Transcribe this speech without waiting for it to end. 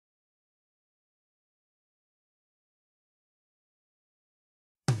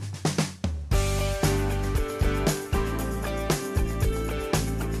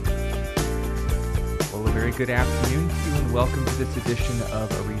good afternoon to you, and welcome to this edition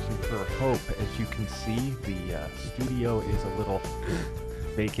of A Reason for Hope. As you can see, the studio is a little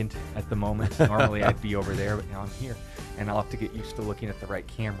vacant at the moment. Normally I'd be over there, but now I'm here, and I'll have to get used to looking at the right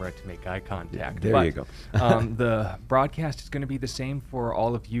camera to make eye contact. There you go. The broadcast is going to be the same for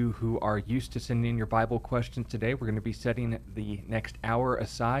all of you who are used to sending in your Bible questions today. We're going to be setting the next hour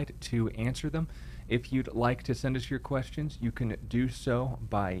aside to answer them. If you'd like to send us your questions, you can do so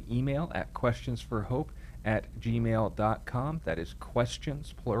by email at questionsforhope@gmail.com. That is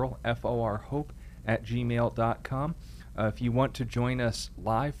questions, plural, F-O-R, hope, @gmail.com. If you want to join us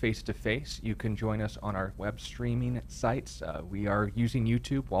live, face-to-face, you can join us on our web streaming sites. We are using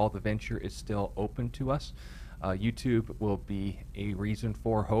YouTube while the venture is still open to us. YouTube will be A Reason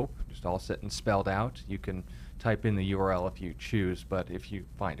for Hope, just all set and spelled out. You can type in the URL if you choose, but if you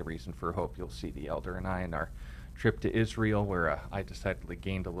find A Reason for Hope, you'll see the elder and I in our trip to Israel, where I decidedly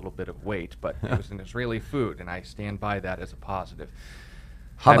gained a little bit of weight, but it was an Israeli food, and I stand by that as a positive.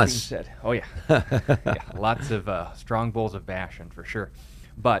 Hummus. That being said, oh yeah, yeah, lots of strong bowls of bashan for sure.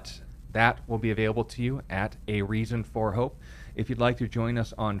 But that will be available to you at A Reason for Hope. If you'd like to join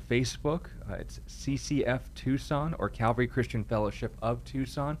us on Facebook, it's CCF Tucson or Calvary Christian Fellowship of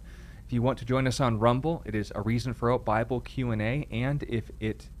Tucson. If you want to join us on Rumble, it is A Reason for Hope Bible Q&A, and if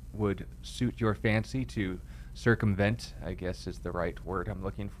it would suit your fancy to circumvent, I guess is the right word I'm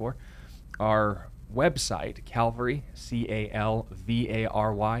looking for, our website, Calvary,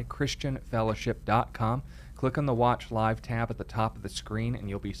 C-A-L-V-A-R-Y, ChristianFellowship.com. Click on the Watch Live tab at the top of the screen, and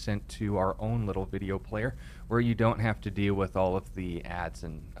you'll be sent to our own little video player where you don't have to deal with all of the ads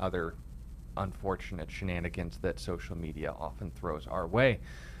and other unfortunate shenanigans that social media often throws our way.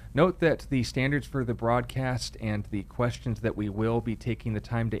 Note that the standards for the broadcast and the questions that we will be taking the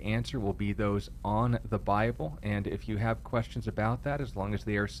time to answer will be those on the Bible, and if you have questions about that, as long as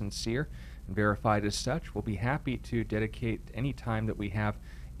they are sincere and verified as such, we'll be happy to dedicate any time that we have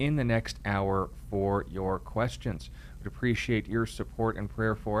in the next hour for your questions. We'd appreciate your support and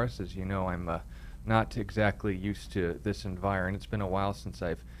prayer for us. As you know, I'm not exactly used to this environment. It's been a while since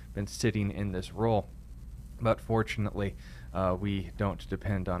I've been sitting in this role, but fortunately, we don't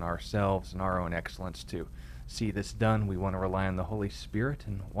depend on ourselves and our own excellence to see this done. We want to rely on the Holy Spirit,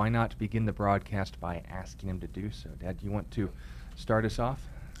 and why not begin the broadcast by asking Him to do so? Dad, do you want to start us off?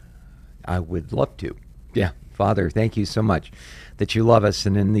 I would love to. Yeah, Father, thank you so much that you love us.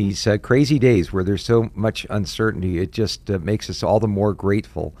 And in these crazy days where there's so much uncertainty, it just makes us all the more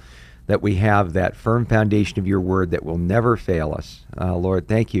grateful that we have that firm foundation of your word that will never fail us. Lord,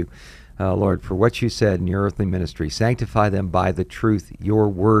 thank you, Lord, for what you said in your earthly ministry. Sanctify them by the truth. Your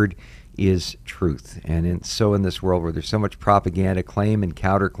word is truth. And in this world where there's so much propaganda, claim and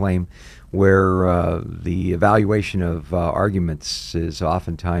counterclaim, where the evaluation of arguments is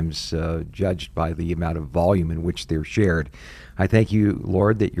oftentimes judged by the amount of volume in which they're shared, I thank you,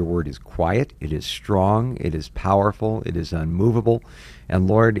 Lord, that your word is quiet, it is strong, it is powerful, it is unmovable, and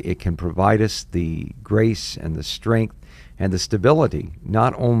Lord, it can provide us the grace and the strength and the stability,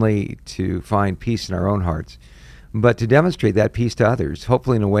 not only to find peace in our own hearts, but to demonstrate that peace to others,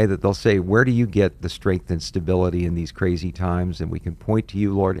 hopefully in a way that they'll say, where do you get the strength and stability in these crazy times? And we can point to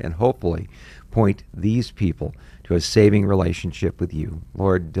you, Lord, and hopefully point these people to a saving relationship with you.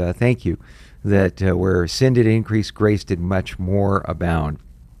 Lord, thank you that where sin did increase, grace did much more abound.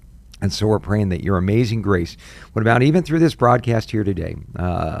 And so we're praying that your amazing grace would abound even through this broadcast here today.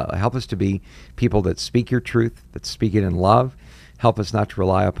 Help us to be people that speak your truth, that speak it in love. Help us not to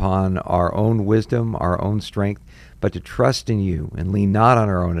rely upon our own wisdom, our own strength, but to trust in you and lean not on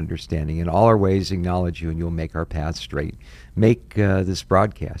our own understanding. In all our ways acknowledge you, and you'll make our paths straight. Make this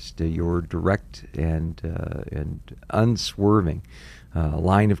broadcast your direct and unswerving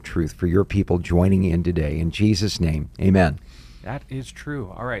line of truth for your people joining in today. In Jesus' name, amen. That is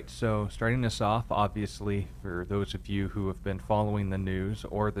true. All right, so starting us off, obviously, for those of you who have been following the news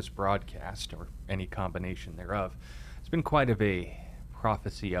or this broadcast or any combination thereof, it's been quite of a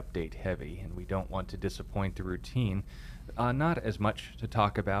prophecy update heavy, and we don't want to disappoint the routine. Not as much to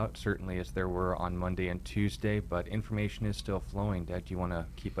talk about, certainly, as there were on Monday and Tuesday, but information is still flowing. Dad, do you want to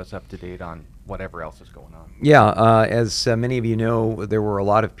keep us up to date on whatever else is going on? Yeah, as many of you know, there were a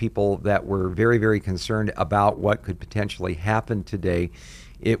lot of people that were very, very concerned about what could potentially happen today.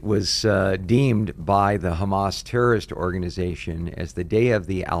 It was deemed by the Hamas terrorist organization as the day of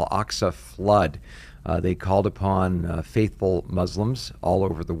the Al-Aqsa flood. They called upon faithful Muslims all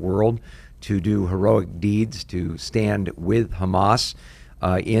over the world to do heroic deeds, to stand with Hamas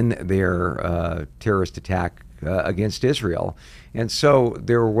in their terrorist attack against Israel. And so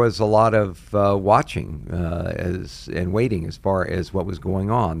there was a lot of watching and waiting as far as what was going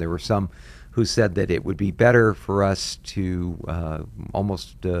on. There were some who said that it would be better for us to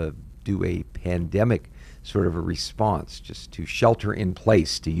almost do a pandemic sort of a response, just to shelter in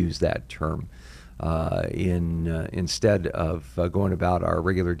place, to use that term, instead of going about our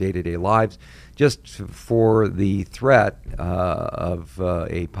regular day-to-day lives, just for the threat of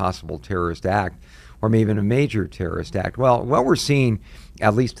a possible terrorist act, or maybe even a major terrorist act. Well, what we're seeing,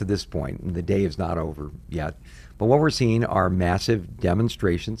 at least to this point, and the day is not over yet, but what we're seeing are massive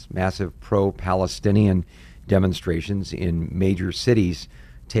demonstrations, massive pro-Palestinian demonstrations in major cities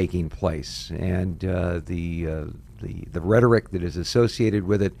taking place, and the rhetoric that is associated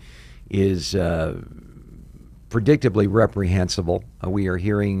with it is predictably reprehensible. We are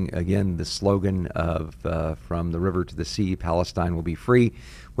hearing again the slogan of "From the river to the sea, Palestine will be free,"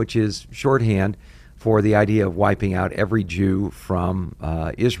 which is shorthand for the idea of wiping out every Jew from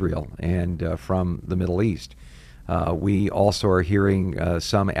Israel and from the Middle East. We also are hearing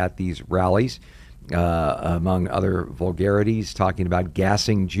some at these rallies, among other vulgarities, talking about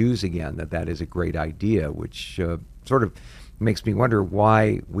gassing Jews again, that is a great idea, which sort of makes me wonder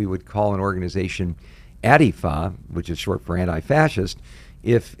why we would call an organization Antifa, which is short for anti-fascist,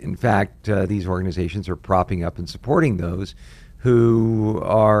 if in fact these organizations are propping up and supporting those who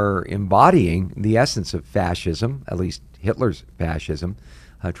are embodying the essence of fascism, at least Hitler's fascism,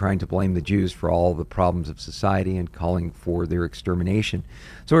 trying to blame the Jews for all the problems of society and calling for their extermination.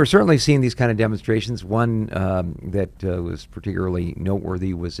 So we're certainly seeing these kind of demonstrations. One that was particularly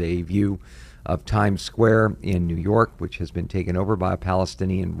noteworthy was a view of Times Square in New York, which has been taken over by a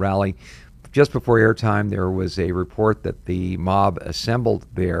Palestinian rally. Just before airtime, there was a report that the mob assembled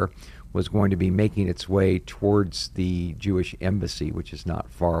there was going to be making its way towards the Jewish embassy, which is not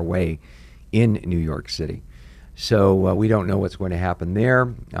far away in New York City. So we don't know what's going to happen there,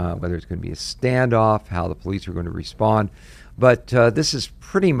 whether it's going to be a standoff, how the police are going to respond. But this is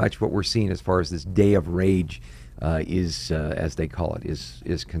pretty much what we're seeing as far as this day of rage is, as they call it,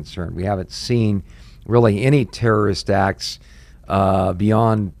 is concerned. We haven't seen really any terrorist acts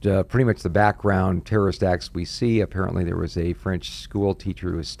beyond pretty much the background terrorist acts we see. Apparently there was a French school teacher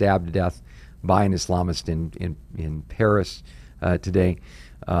who was stabbed to death by an Islamist in Paris today.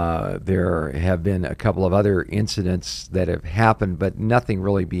 There have been a couple of other incidents that have happened, but nothing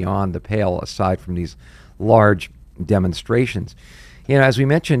really beyond the pale aside from these large demonstrations. You know, as we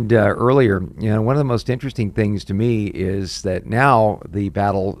mentioned earlier, you know, one of the most interesting things to me is that now the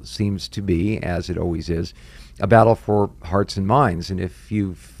battle seems to be, as it always is, a battle for hearts and minds. And if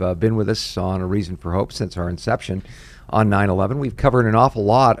you've been with us on A Reason for Hope since our inception on 9/11, we've covered an awful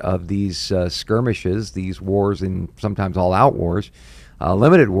lot of these skirmishes, these wars, and sometimes all-out wars,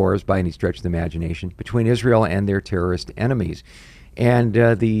 limited wars by any stretch of the imagination, between Israel and their terrorist enemies. And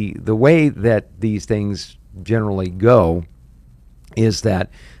the way that these things generally go is that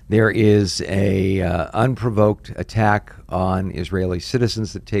there is a unprovoked attack on Israeli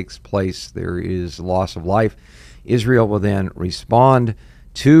citizens that takes place. There is loss of life. Israel will then respond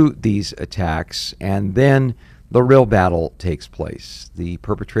to these attacks, and then the real battle takes place. The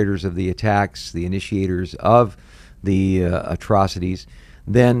perpetrators of the attacks, the initiators of the atrocities,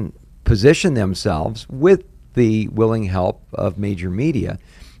 then position themselves with the willing help of major media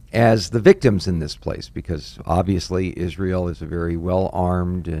as the victims in this place, because obviously Israel is a very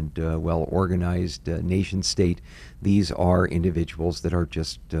well-armed and well-organized nation state. These are individuals that are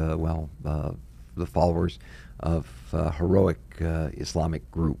just, the followers of heroic Islamic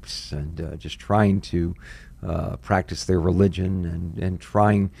groups and just trying to practice their religion and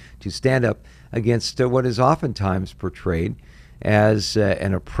trying to stand up against what is oftentimes portrayed as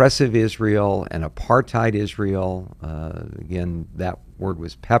an oppressive Israel, an apartheid Israel. Again, that word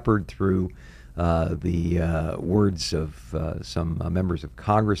was peppered through the words of some members of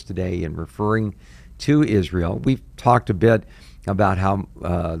Congress today in referring to Israel. We've talked a bit about how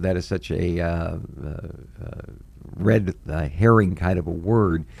that is such a red herring kind of a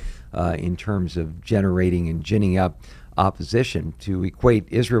word in terms of generating and ginning up opposition. To equate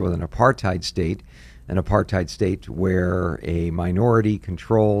Israel with an apartheid state where a minority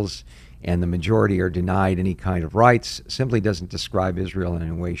controls and the majority are denied any kind of rights, simply doesn't describe Israel in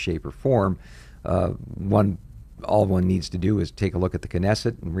any way, shape, or form. All one needs to do is take a look at the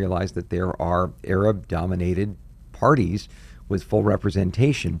Knesset and realize that there are Arab-dominated parties with full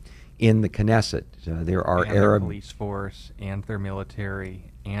representation in the Knesset. There are and their Arab police force and their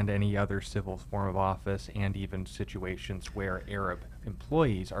military and any other civil form of office, and even situations where Arab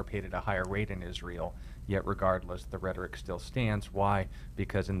employees are paid at a higher rate in Israel, Yet regardless, the rhetoric still stands. Why?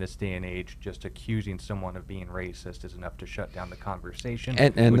 Because in this day and age, just accusing someone of being racist is enough to shut down the conversation.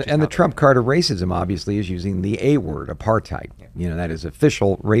 And the Trump card of racism obviously is using the A word, apartheid. Yeah. That is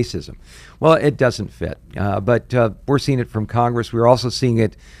official racism. Well, it doesn't fit. But we're seeing it from Congress. We're also seeing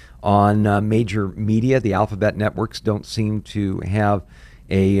it on major media. The alphabet networks don't seem to have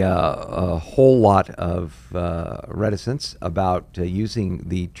a whole lot of reticence about using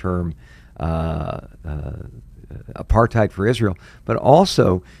the term apartheid for Israel, but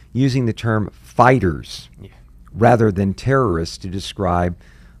also using the term fighters rather than terrorists to describe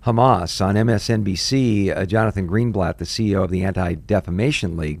Hamas. On MSNBC, Jonathan Greenblatt, the CEO of the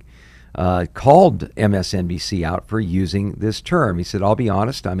Anti-Defamation League, called MSNBC out for using this term. He said, "I'll be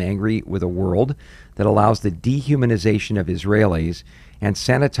honest, I'm angry with a world that allows the dehumanization of Israelis and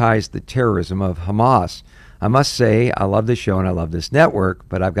sanitize the terrorism of Hamas. I must say, I love this show and I love this network,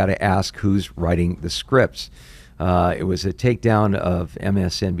 but I've got to ask who's writing the scripts." It was a takedown of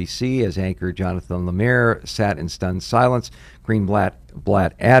MSNBC as anchor Jonathan Lemire sat in stunned silence.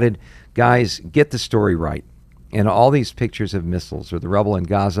 Greenblatt added, "Guys, get the story right. And all these pictures of missiles or the rubble in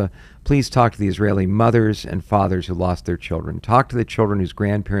Gaza, please talk to the Israeli mothers and fathers who lost their children. Talk to the children whose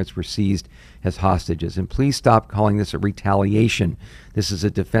grandparents were seized as hostages. And please stop calling this a retaliation. This is a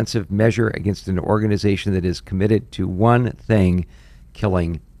defensive measure against an organization that is committed to one thing,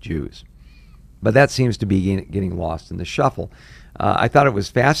 killing Jews." But that seems to be getting lost in the shuffle. I thought it was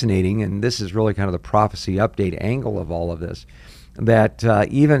fascinating, and this is really kind of the prophecy update angle of all of this, that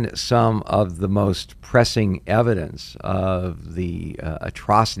even some of the most pressing evidence of the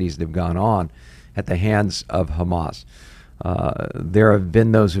atrocities that have gone on at the hands of Hamas, there have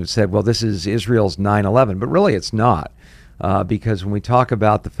been those who have said, well, this is Israel's 9/11, but really it's not. Because when we talk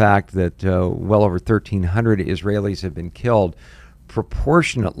about the fact that well over 1,300 Israelis have been killed,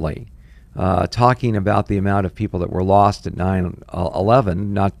 proportionately, talking about the amount of people that were lost at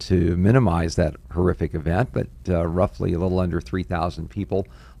 9/11, not to minimize that horrific event, but roughly a little under 3,000 people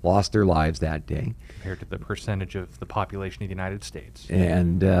lost their lives that day. Compared to the percentage of the population of the United States.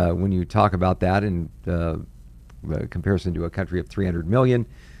 And when you talk about that in comparison to a country of 300 million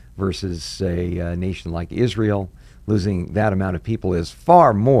versus a nation like Israel, losing that amount of people is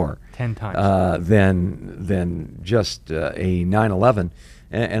far more 10 times than just a 9/11.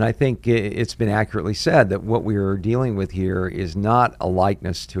 And I think it's been accurately said that what we are dealing with here is not a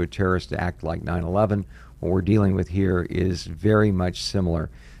likeness to a terrorist act like 9/11. What we're dealing with here is very much similar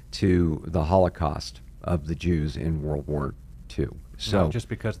to the Holocaust of the Jews in World War II. So, not just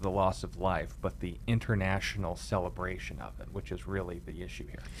because of the loss of life, but the international celebration of it, which is really the issue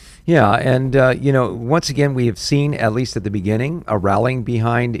here. Yeah, and once again, we have seen, at least at the beginning, a rallying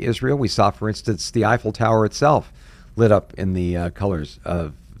behind Israel. We saw, for instance, the Eiffel Tower itself lit up in the colors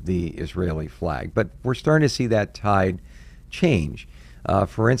of the Israeli flag. But we're starting to see that tide change.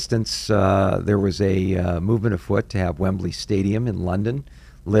 For instance, there was a movement afoot to have Wembley Stadium in London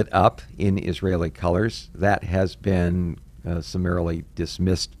lit up in Israeli colors. That has been summarily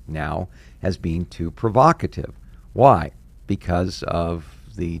dismissed now as being too provocative. Why? Because of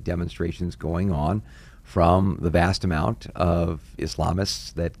the demonstrations going on from the vast amount of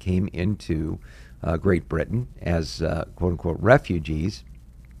Islamists that came into Great Britain as quote-unquote refugees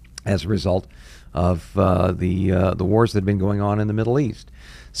as a result of the wars that have been going on in the Middle East.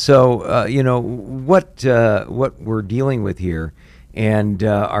 So, what we're dealing with here, and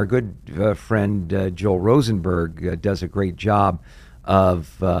our good friend Joel Rosenberg does a great job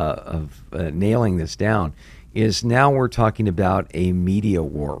of nailing this down, is now we're talking about a media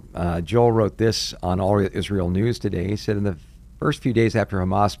war. Joel wrote this on All Israel News today. He said, in the first few days after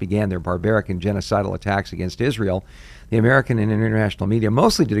Hamas began their barbaric and genocidal attacks against Israel, the American and international media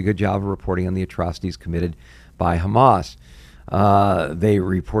mostly did a good job of reporting on the atrocities committed by Hamas. They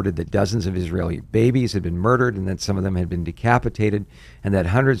reported that dozens of Israeli babies had been murdered and that some of them had been decapitated, and that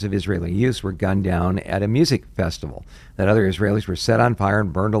hundreds of Israeli youths were gunned down at a music festival, that other Israelis were set on fire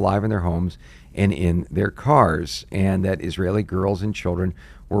and burned alive in their homes and in their cars, and that Israeli girls and children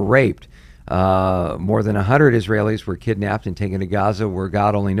were raped. More than 100 Israelis were kidnapped and taken to Gaza, where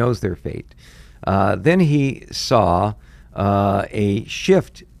God only knows their fate. Then he saw a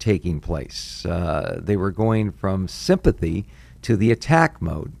shift taking place. They were going from sympathy to the attack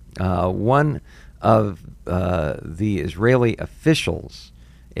mode. One of the Israeli officials,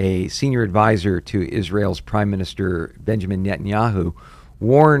 a senior advisor to Israel's Prime Minister Benjamin Netanyahu,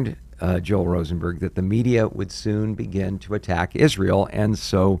 warned Joel Rosenberg that the media would soon begin to attack Israel, and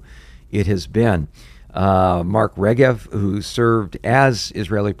so it has been. Mark Regev, who served as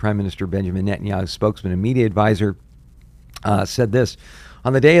Israeli Prime Minister Benjamin Netanyahu's spokesman and media advisor, said this: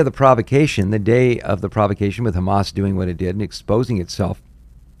 On the day of the provocation with Hamas doing what it did and exposing itself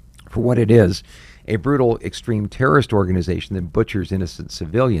for what it is, a brutal, extreme terrorist organization that butchers innocent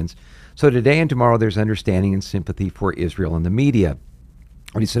civilians. So today and tomorrow there's understanding and sympathy for Israel in the media.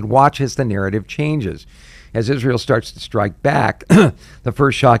 And he said, watch as the narrative changes. As Israel starts to strike back, the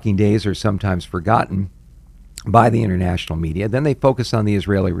first shocking days are sometimes forgotten by the international media. Then they focus on the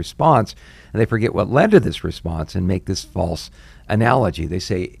Israeli response, and they forget what led to this response and make this false analogy. They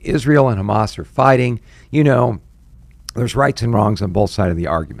say Israel and Hamas are fighting. You know, there's rights and wrongs on both sides of the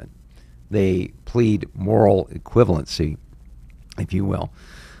argument. They plead moral equivalency, if you will.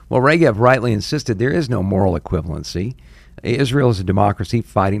 Well, Regev rightly insisted there is no moral equivalency. Israel is a democracy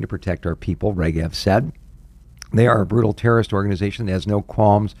fighting to protect our people, Regev said. They are a brutal terrorist organization that has no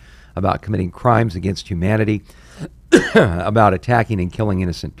qualms about committing crimes against humanity, about attacking and killing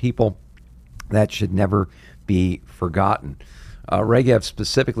innocent people. That should never be forgotten. Regev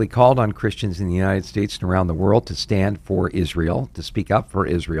specifically called on Christians in the United States and around the world to stand for Israel, to speak up for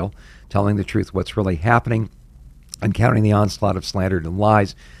Israel, telling the truth what's really happening, and countering the onslaught of slander and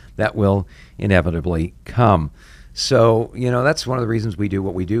lies that will inevitably come. So, you know, that's one of the reasons we do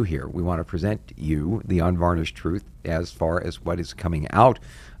what we do here. We want to present you the unvarnished truth as far as what is coming out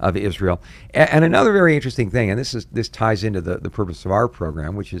of Israel. And another very interesting thing, and this ties into the purpose of our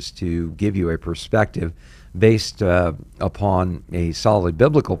program, which is to give you a perspective based upon a solid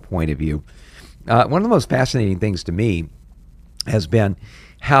biblical point of view. One of the most fascinating things to me has been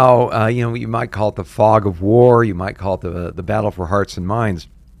how, you might call it the fog of war, you might call it the battle for hearts and minds.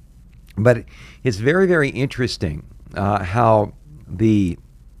 But it's very, very interesting how the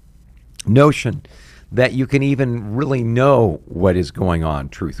notion that you can even really know what is going on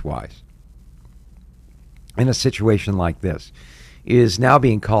truth-wise in a situation like this is now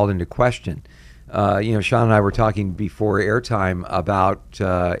being called into question. Sean and I were talking before airtime about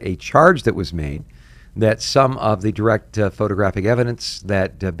a charge that was made that some of the direct photographic evidence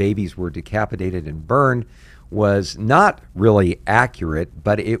that babies were decapitated and burned was not really accurate,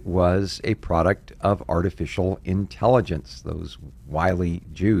 but it was a product of artificial intelligence. Those wily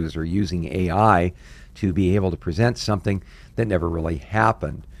Jews are using AI to be able to present something that never really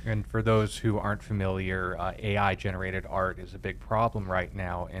happened. And for those who aren't familiar, AI-generated art is a big problem right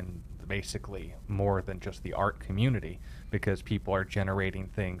now in basically more than just the art community, because people are generating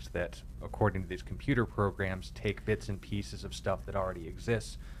things that, according to these computer programs, take bits and pieces of stuff that already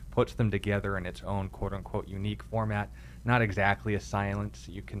exists, puts them together in its own quote-unquote unique format. Not exactly a science.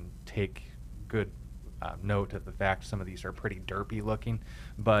 You can take good note of the fact some of these are pretty derpy looking,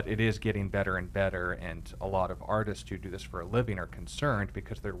 but it is getting better and better, and a lot of artists who do this for a living are concerned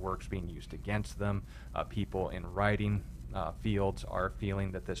because their work's being used against them. People in writing fields are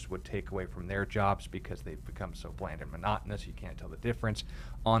feeling that this would take away from their jobs because they've become so bland and monotonous you can't tell the difference.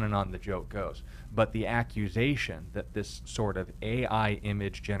 On and on the joke goes. But the accusation that this sort of AI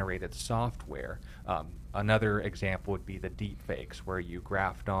image generated software, another example would be the deep fakes, where you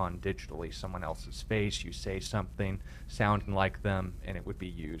graft on digitally someone else's face, you say something sounding like them, and it would be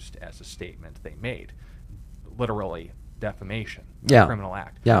used as a statement they made. Literally defamation, a criminal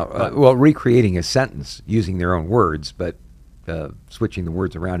act. Yeah, well, recreating a sentence using their own words, but switching the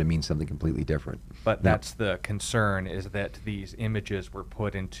words around to mean something completely different. But that's the concern, is that these images were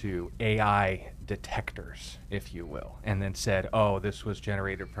put into AI detectors, if you will, and then said, oh, this was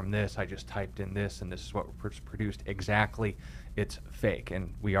generated from this, I just typed in this, and this is what was produced exactly. It's fake.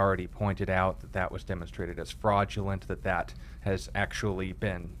 And we already pointed out that that was demonstrated as fraudulent, that has actually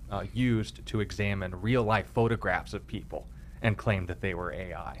been used to examine real-life photographs of people and claim that they were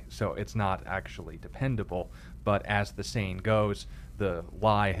AI. So it's not actually dependable, but as the saying goes, the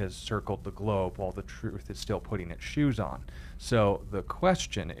lie has circled the globe while the truth is still putting its shoes on. So the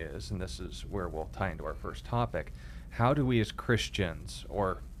question is, and this is where we'll tie into our first topic, how do we as Christians,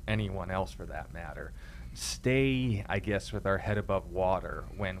 or anyone else for that matter, stay, I guess, with our head above water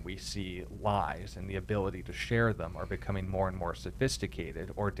when we see lies and the ability to share them are becoming more and more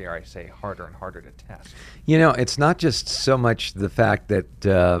sophisticated, or dare I say, harder and harder to test? You know, it's not just so much the fact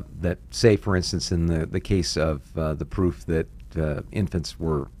that say, for instance, in the case of the proof that infants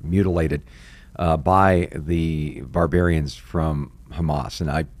were mutilated by the barbarians from Hamas,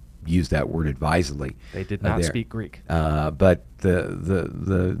 and I use that word advisedly. They did not speak Greek. But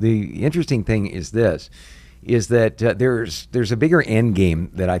the interesting thing is this, is that there's a bigger end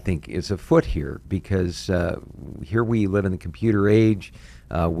game that I think is afoot here, because here we live in the computer age.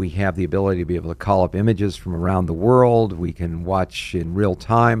 We have the ability to be able to call up images from around the world. We can watch in real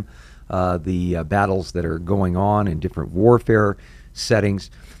time the battles that are going on in different warfare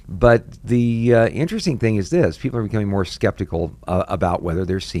settings. But the interesting thing is this: people are becoming more skeptical about whether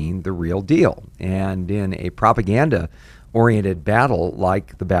they're seeing the real deal. And in a propaganda-oriented battle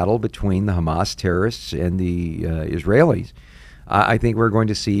like the battle between the Hamas terrorists and the Israelis, I think we're going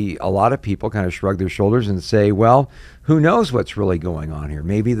to see a lot of people kind of shrug their shoulders and say, well, who knows what's really going on here?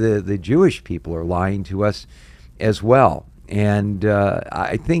 Maybe the Jewish people are lying to us as well. And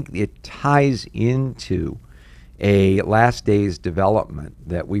I think it ties into a last days development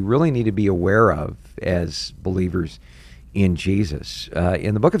that we really need to be aware of as believers in Jesus.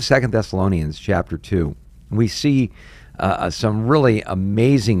 In the book of 2 Thessalonians chapter 2, we see some really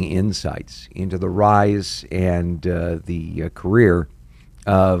amazing insights into the rise and the career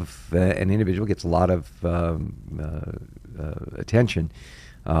of an individual. Gets a lot of attention,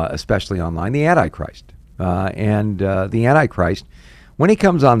 especially online, the Antichrist. And the Antichrist, when he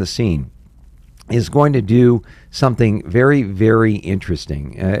comes on the scene, is going to do something very, very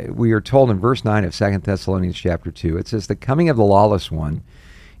interesting. We are told in verse 9 of 2 Thessalonians chapter 2, it says, "The coming of the lawless one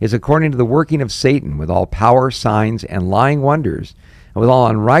is according to the working of Satan, with all power, signs, and lying wonders, and with all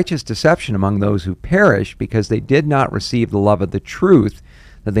unrighteous deception among those who perish, because they did not receive the love of the truth,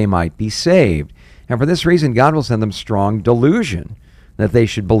 that they might be saved. And for this reason God will send them strong delusion, that they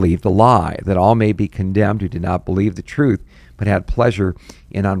should believe the lie, that all may be condemned who did not believe the truth, but had pleasure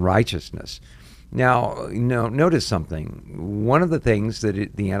in unrighteousness." Now, notice something. One of the things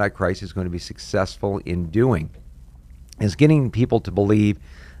that the Antichrist is going to be successful in doing is getting people to believe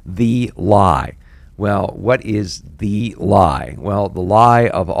the lie. Well, what is the lie? Well, the lie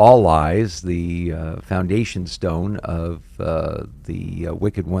of all lies, the foundation stone of the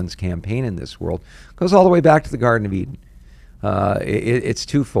wicked one's campaign in this world, goes all the way back to the Garden of Eden. It's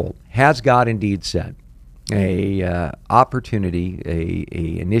twofold. Has God indeed said? A opportunity,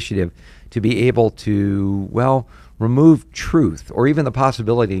 a initiative to be able to, well, remove truth, or even the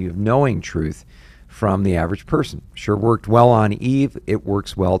possibility of knowing truth, from the average person. Sure worked well on Eve, it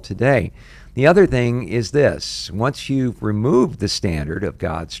works well today. The other thing is this: once you've removed the standard of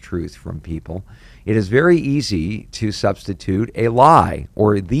God's truth from people, it is very easy to substitute a lie,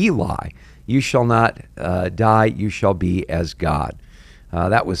 or the lie. You shall not die, you shall be as God.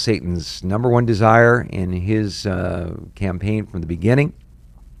 That was Satan's number one desire in his campaign from the beginning.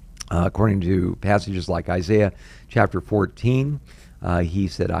 According to passages like Isaiah chapter 14, he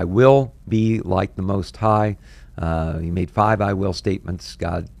said, "I will be like the Most High." He made 5 "I will" statements.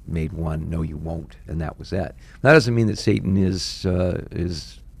 God made one, "No, you won't," and that was it. That doesn't mean that Satan is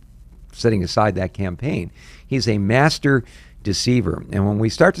setting aside that campaign. He's a master deceiver, and when we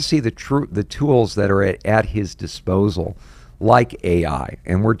start to see the tools that are at his disposal, like AI,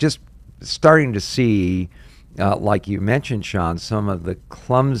 and we're just starting to see, like you mentioned, Sean, some of the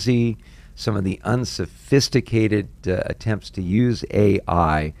clumsy, some of the unsophisticated attempts to use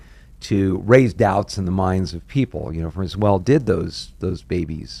AI to raise doubts in the minds of people. For instance, well, did those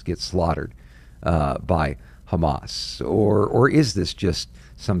babies get slaughtered by Hamas, or is this just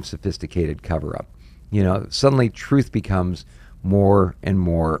some sophisticated cover-up? Suddenly truth becomes more and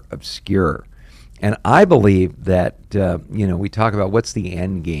more obscure. And I believe that, we talk about what's the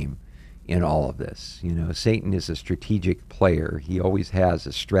end game in all of this. Satan is a strategic player. He always has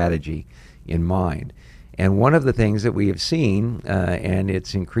a strategy in mind. And one of the things that we have seen, and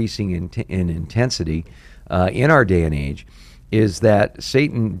it's increasing in intensity in our day and age, is that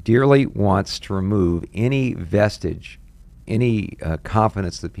Satan dearly wants to remove any vestige, any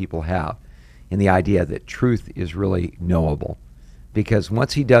confidence that people have in the idea that truth is really knowable. Because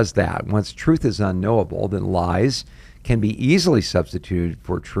once he does that, once truth is unknowable, then lies can be easily substituted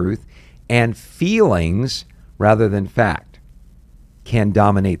for truth, and feelings rather than fact can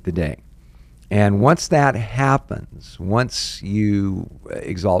dominate the day. And once that happens, once you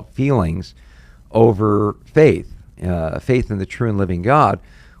exalt feelings over faith, faith in the true and living God,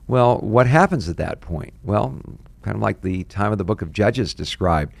 well, what happens at that point? Well, kind of like the time of the book of Judges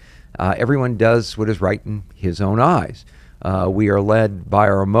described, everyone does what is right in his own eyes. We are led by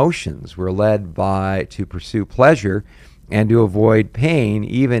our emotions. We're led to pursue pleasure and to avoid pain,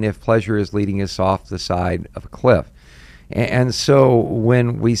 even if pleasure is leading us off the side of a cliff. And so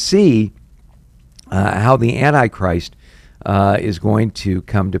when we see how the Antichrist is going to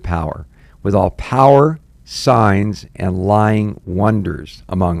come to power, with all power, signs, and lying wonders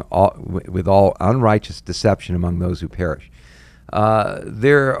with all unrighteous deception among those who perish,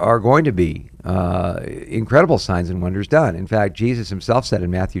 there are going to be incredible signs and wonders done. In fact, Jesus himself said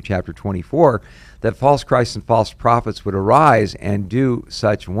in Matthew chapter 24 that false Christs and false prophets would arise and do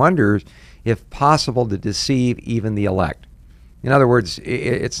such wonders, if possible, to deceive even the elect. In other words,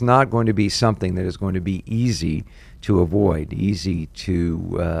 it's not going to be something that is going to be easy to avoid, easy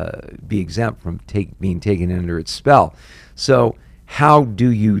to be exempt from being taken under its spell. So how do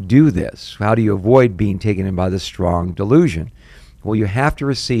you do this? How do you avoid being taken in by the strong delusion? Well, you have to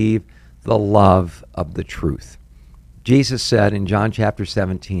receive the love of the truth. Jesus said in John chapter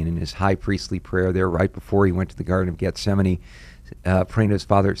 17, in his high priestly prayer there, right before he went to the Garden of Gethsemane, praying to his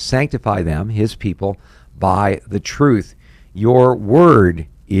Father, sanctify them, his people, by the truth. Your word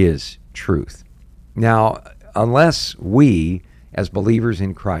is truth. Now, unless we, as believers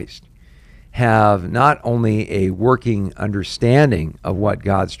in Christ, have not only a working understanding of what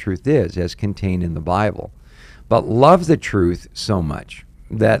God's truth is, as contained in the Bible, but love the truth so much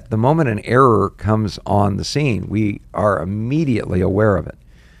that the moment an error comes on the scene, we are immediately aware of it.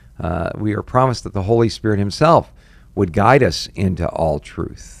 We are promised that the Holy Spirit himself would guide us into all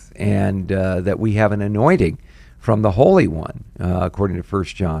truth, and that we have an anointing from the Holy One, according to 1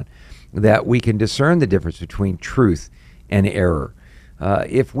 John, that we can discern the difference between truth and error.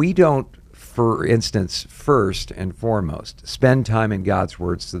 If we don't, for instance, first and foremost, spend time in God's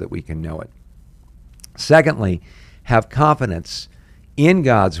Word so that we can know it. Secondly, have confidence in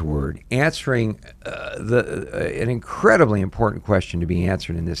God's Word, answering an incredibly important question to be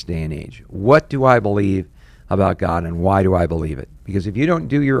answered in this day and age. What do I believe about God, and why do I believe it? Because if you don't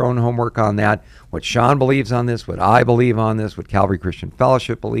do your own homework on that, what Sean believes on this, what I believe on this, what Calvary Christian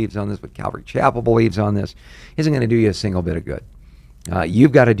Fellowship believes on this, what Calvary Chapel believes on this, isn't going to do you a single bit of good.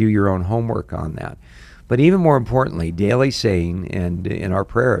 You've got to do your own homework on that. But even more importantly, daily saying and in our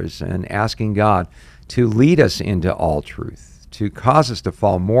prayers and asking God to lead us into all truth, to cause us to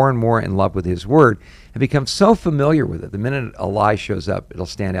fall more and more in love with his word and become so familiar with it. The minute a lie shows up, it'll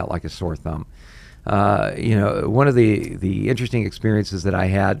stand out like a sore thumb. One of the interesting experiences that I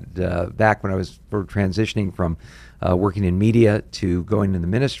had back when I was transitioning from working in media to going into the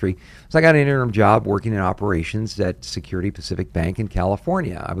ministry was I got an interim job working in operations at Security Pacific Bank in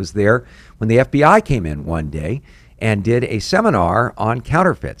California. I was there when the FBI came in one day and did a seminar on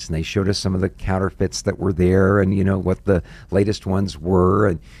counterfeits, and they showed us some of the counterfeits that were there, and what the latest ones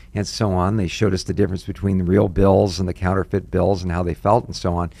were, and so on. They showed us the difference between the real bills and the counterfeit bills and how they felt and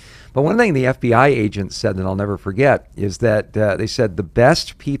so on. But one thing the FBI agent said that I'll never forget is that they said the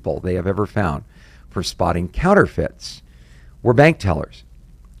best people they have ever found for spotting counterfeits were bank tellers.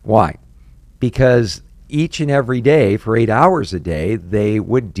 Why? Because each and every day, for 8 hours a day, they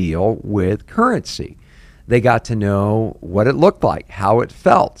would deal with currency. They got to know what it looked like, how it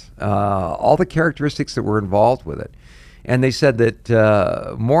felt, all the characteristics that were involved with it. And they said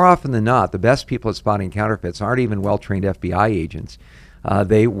that more often than not, the best people at spotting counterfeits aren't even well-trained FBI agents.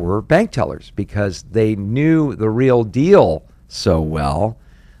 They were bank tellers, because they knew the real deal so well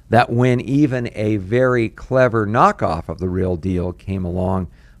that when even a very clever knockoff of the real deal came along,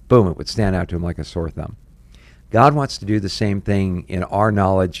 boom, it would stand out to them like a sore thumb. God wants to do the same thing in our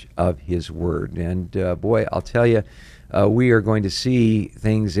knowledge of his word. And boy, I'll tell you, we are going to see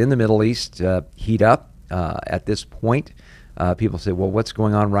things in the Middle East heat up at this point. People say, well, what's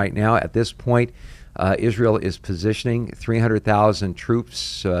going on right now? At this point, Israel is positioning 300,000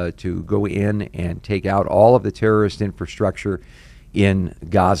 troops to go in and take out all of the terrorist infrastructure in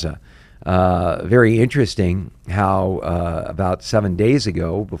Gaza. Very interesting how about 7 days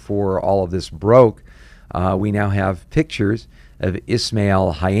ago, before all of this broke, we now have pictures of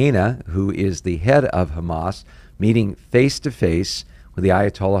Ismail Haniyeh, who is the head of Hamas, meeting face-to-face with the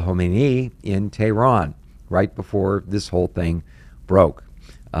Ayatollah Khomeini in Tehran right before this whole thing broke.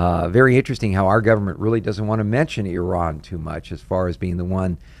 Very interesting how our government really doesn't want to mention Iran too much as far as being the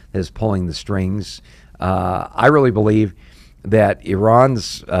one that is pulling the strings. I really believe that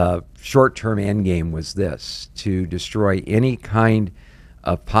Iran's short-term endgame was this: to destroy any kind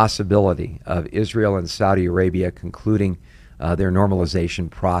of possibility of Israel and Saudi Arabia concluding their normalization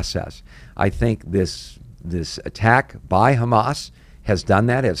process. I think this attack by Hamas has done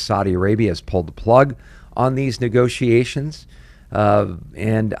that, as Saudi Arabia has pulled the plug on these negotiations.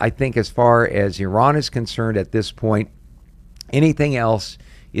 And I think as far as Iran is concerned at this point, anything else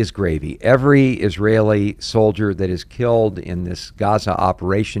is gravy. Every Israeli soldier that is killed in this Gaza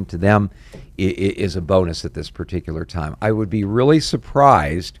operation, to them, is a bonus at this particular time. I would be really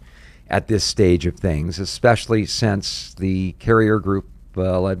surprised at this stage of things, especially since the carrier group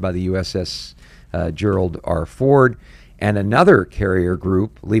led by the USS Gerald R. Ford and another carrier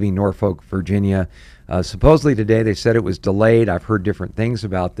group leaving Norfolk, Virginia. Supposedly today they said it was delayed. I've heard different things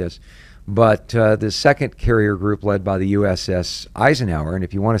about this. But the second carrier group led by the USS Eisenhower, and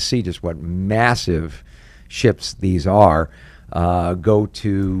if you want to see just what massive ships these are, go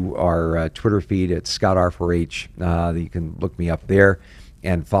to our Twitter feed at Scott ARFH. You can look me up there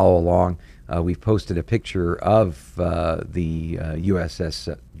and follow along. We've posted a picture of the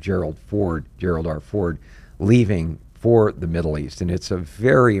USS Gerald R. Ford, leaving for the Middle East. And it's a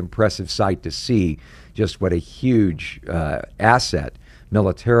very impressive sight to see just what a huge asset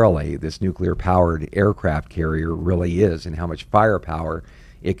militarily this nuclear-powered aircraft carrier really is, and how much firepower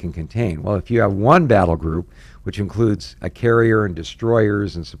it can contain. Well, if you have one battle group, which includes a carrier and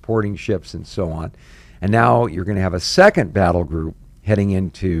destroyers and supporting ships and so on, and now you're going to have a second battle group heading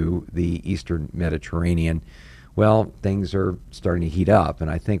into the Eastern Mediterranean, well, things are starting to heat up. And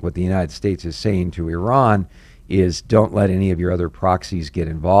I think what the United States is saying to Iran is, don't let any of your other proxies get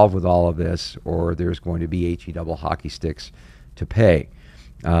involved with all of this, or there's going to be HE double hockey sticks to pay.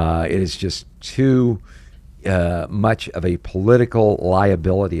 It is just too much of a political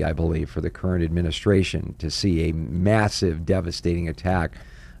liability, I believe, for the current administration to see a massive, devastating attack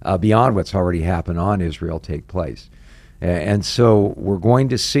beyond what's already happened on Israel take place. And so we're going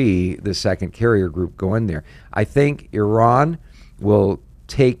to see the second carrier group go in there. I think Iran will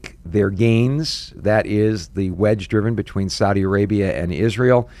take their gains, that is the wedge driven between Saudi Arabia and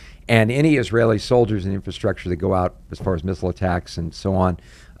Israel, and any Israeli soldiers and infrastructure that go out as far as missile attacks and so on.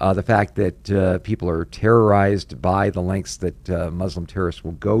 The fact that people are terrorized by the lengths that Muslim terrorists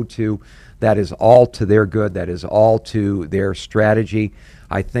will go to, that is all to their good. That is all to their strategy.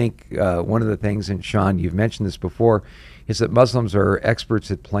 I think one of the things, and Sean, you've mentioned this before, is that Muslims are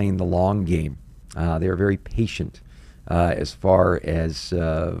experts at playing the long game. They are very patient as far as,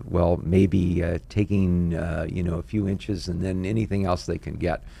 maybe taking, a few inches and then anything else they can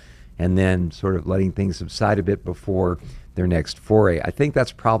get, and then sort of letting things subside a bit before their next foray. I think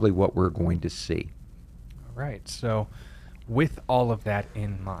that's probably what we're going to see. All right. So with all of that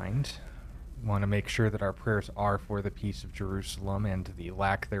in mind, we want to make sure that our prayers are for the peace of Jerusalem and the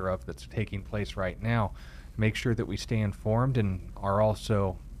lack thereof that's taking place right now. Make sure that we stay informed and are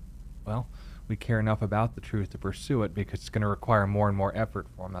also, we care enough about the truth to pursue it, because it's going to require more and more effort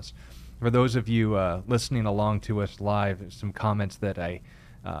from us. For those of you listening along to us live, some comments that I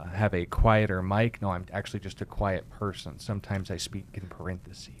have a quieter mic. No, I'm actually just a quiet person. Sometimes I speak in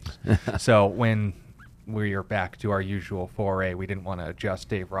parentheses. So when we are back to our usual foray, we didn't want to adjust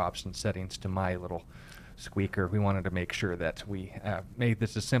Dave Robson's settings to my little squeaker. We wanted to make sure that we made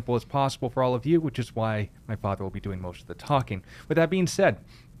this as simple as possible for all of you, which is why my father will be doing most of the talking. With that being said,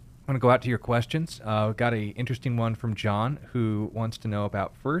 I'm going to go out to your questions. Got an interesting one from John, who wants to know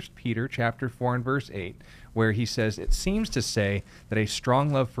about 1 Peter chapter 4 and verse 8, where he says, it seems to say that a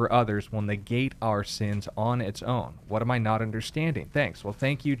strong love for others will negate our sins on its own. What am I not understanding? Thanks. Well,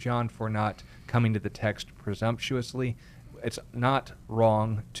 thank you, John, for not coming to the text presumptuously. It's not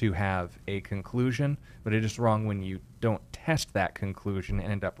wrong to have a conclusion, but it is wrong when you don't test that conclusion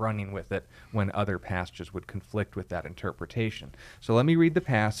and end up running with it when other passages would conflict with that interpretation. So let me read the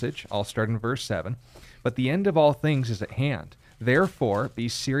passage. I'll start in verse 7. But the end of all things is at hand. Therefore, be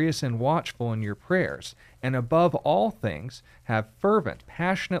serious and watchful in your prayers, and above all things, have fervent,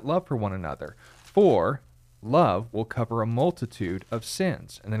 passionate love for one another, for love will cover a multitude of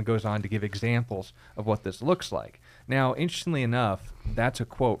sins. And then it goes on to give examples of what this looks like. Now, interestingly enough, that's a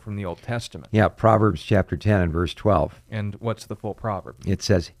quote from the Old Testament. Yeah, Proverbs chapter 10 and verse 12. And what's the full proverb? It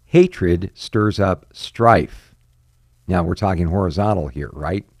says, hatred stirs up strife. Now, we're talking horizontal here,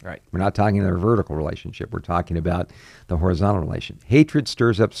 right? Right. We're not talking about a vertical relationship. We're talking about the horizontal relation. Hatred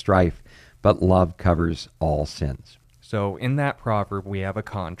stirs up strife, but love covers all sins. So in that proverb, we have a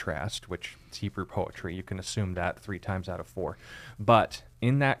contrast, which is Hebrew poetry. You can assume that 3 times out of 4. But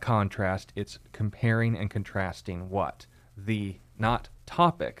in that contrast, it's comparing and contrasting what? The not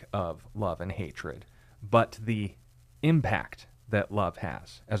topic of love and hatred, but the impact that love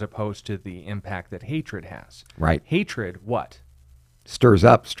has, as opposed to the impact that hatred has. Right. Hatred, what? Stirs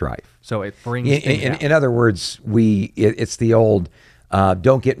up strife. So it brings in other words, it's the old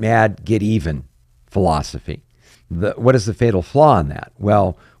don't get mad, get even philosophy. What is the fatal flaw in that?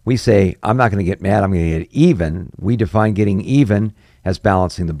 Well, we say, I'm not going to get mad, I'm going to get even. We define getting even as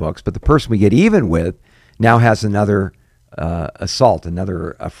balancing the books, but the person we get even with now has another assault,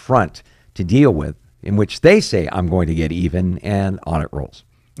 another affront to deal with, in which they say, I'm going to get even, and on it rolls.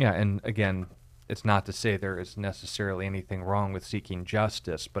 Yeah, and again, it's not to say there is necessarily anything wrong with seeking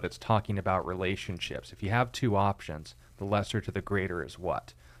justice, but it's talking about relationships. If you have 2 options, the lesser to the greater is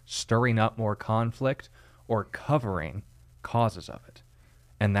what? Stirring up more conflict or covering causes of it.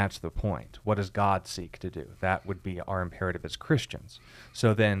 And that's the point. What does God seek to do? That would be our imperative as Christians.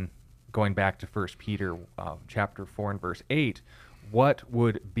 So then, going back to 1 Peter chapter 4 and verse 8, what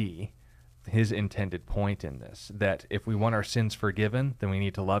would be his intended point in this? That if we want our sins forgiven, then we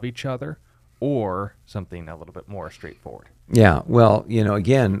need to love each other? or something a little bit more straightforward? Yeah, well,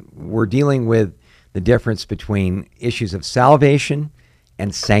 again, we're dealing with the difference between issues of salvation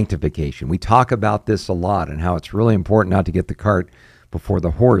and sanctification. We talk about this a lot and how it's really important not to get the cart before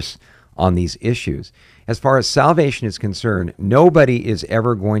the horse on these issues. As far as salvation is concerned, nobody is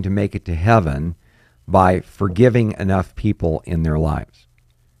ever going to make it to heaven by forgiving enough people in their lives.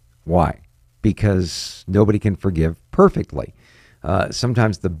 Why? Because nobody can forgive perfectly.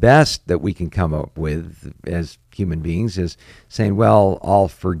 Sometimes the best that we can come up with as human beings is saying, well, I'll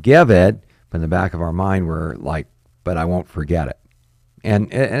forgive it, but in the back of our mind we're like, but I won't forget it.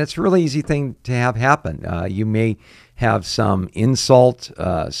 And it's a really easy thing to have happen. You may have some insult,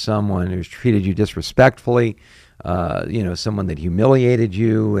 someone who's treated you disrespectfully, someone that humiliated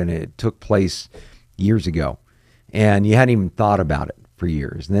you, and it took place years ago, and you hadn't even thought about it for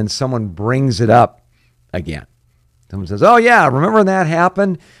years. And then someone brings it up again. Someone says, oh yeah, remember when that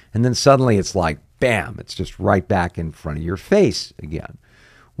happened? And then suddenly it's like, bam, it's just right back in front of your face again.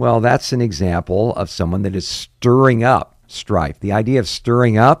 Well, that's an example of someone that is stirring up strife. The idea of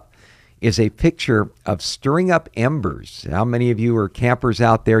stirring up is a picture of stirring up embers. How many of you are campers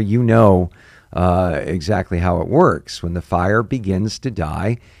out there? You know exactly how it works. When the fire begins to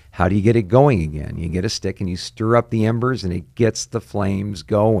die, how do you get it going again? You get a stick and you stir up the embers, and it gets the flames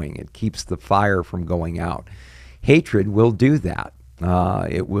going. It keeps the fire from going out. Hatred will do that.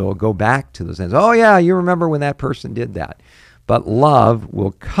 It will go back to those ends. Oh yeah, you remember when that person did that. But love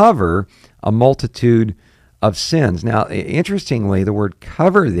will cover a multitude of sins. Now, interestingly, the word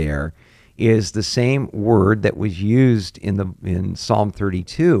cover there is the same word that was used in Psalm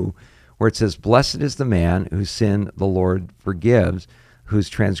 32, where it says, blessed is the man whose sin the Lord forgives, whose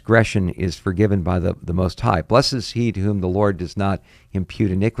transgression is forgiven by the Most High. Blessed is he to whom the Lord does not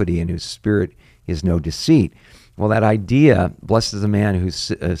impute iniquity, and whose spirit is no deceit. Well, that idea, blessed is the man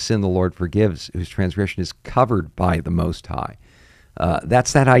whose sin the Lord forgives, whose transgression is covered by the Most High.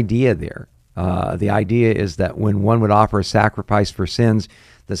 That's that idea there. The idea is that when one would offer a sacrifice for sins,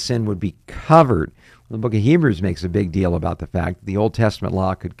 the sin would be covered. The book of Hebrews makes a big deal about the fact that the Old Testament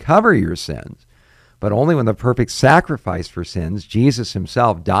law could cover your sins, but only when the perfect sacrifice for sins, Jesus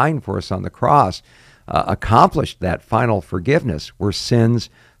himself dying for us on the cross, accomplished that final forgiveness, were sins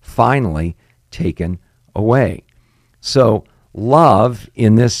finally taken away. So love,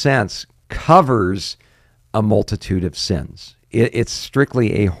 in this sense, covers a multitude of sins. It's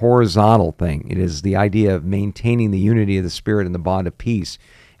strictly a horizontal thing. It is the idea of maintaining the unity of the Spirit and the bond of peace,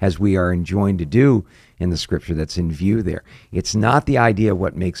 as we are enjoined to do in the Scripture that's in view there. It's not the idea of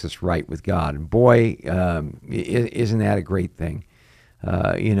what makes us right with God. And boy, isn't that a great thing?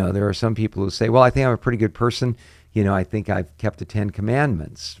 There are some people who say, well, I think I'm a pretty good person. I think I've kept the 10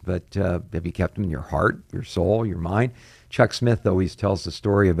 Commandments. But have you kept them in your heart, your soul, your mind? Chuck Smith always tells the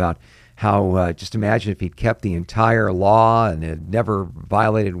story about how, just imagine if he'd kept the entire law and had never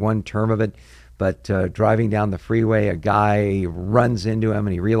violated one term of it, but driving down the freeway, a guy runs into him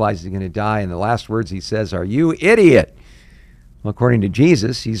and he realizes he's going to die, and the last words he says are, "You idiot!" Well, according to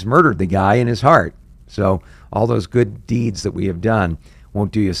Jesus, he's murdered the guy in his heart. So all those good deeds that we have done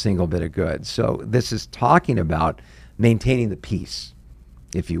won't do you a single bit of good. So this is talking about maintaining the peace,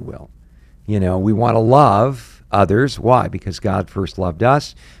 if you will. We want to love others. Why? Because God first loved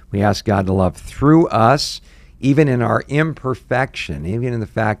us. We ask God to love through us, even in our imperfection, even in the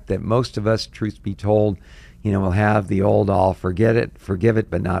fact that most of us, truth be told, will have the old I'll forgive it,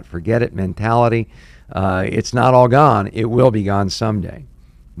 but not forget it mentality. It's not all gone. It will be gone someday.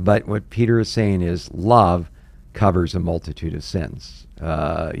 But what Peter is saying is love covers a multitude of sins.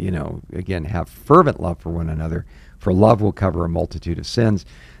 Again, have fervent love for one another, for love will cover a multitude of sins.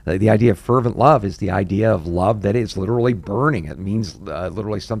 The idea of fervent love is the idea of love that is literally burning. It means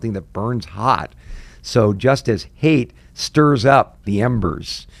literally something that burns hot. So just as hate stirs up the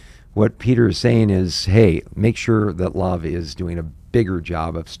embers, what Peter is saying is, hey, make sure that love is doing a bigger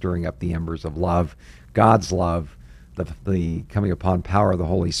job of stirring up the embers of love, God's love, the coming upon power of the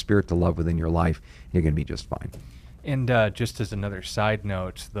Holy Spirit to love within your life. You're going to be just fine. And just as another side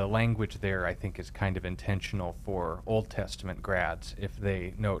note, the language there I think is kind of intentional for Old Testament grads if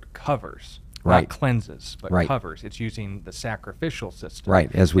they note covers. Right. Not cleanses, but right. Covers. It's using the sacrificial system.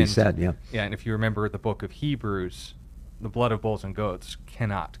 Right, as we said, yeah. Yeah, and if you remember the book of Hebrews, the blood of bulls and goats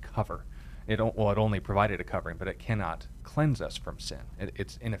cannot cover. It only provided a covering, but it cannot cleanse us from sin.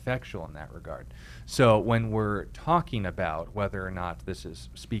 It's ineffectual in that regard. So when we're talking about whether or not this is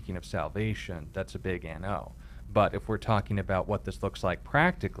speaking of salvation, that's a big N-O. But if we're talking about what this looks like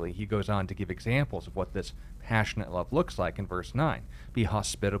practically, he goes on to give examples of what this passionate love looks like in verse 9. Be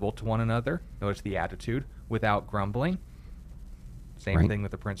hospitable to one another. Notice the attitude. Without grumbling. Same Right. thing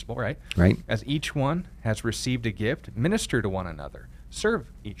with the principle, right? Right. As each one has received a gift, minister to one another,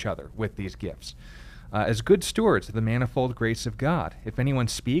 serve each other with these gifts. As good stewards of the manifold grace of God. If anyone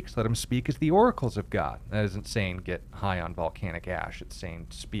speaks, let him speak as the oracles of God. That isn't saying get high on volcanic ash. It's saying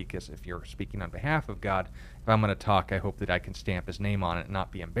speak as if you're speaking on behalf of God. If I'm going to talk, I hope that I can stamp his name on it and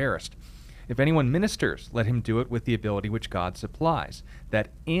not be embarrassed. If anyone ministers, let him do it with the ability which God supplies, that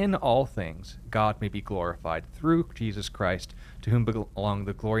in all things God may be glorified through Jesus Christ, to whom belong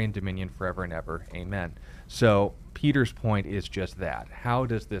the glory and dominion forever and ever. Amen. So Peter's point is just that. How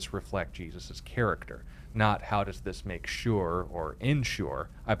does this reflect Jesus' character? Not how does this make sure or ensure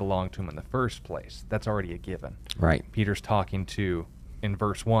I belong to him in the first place. That's already a given. Right. Peter's talking to, in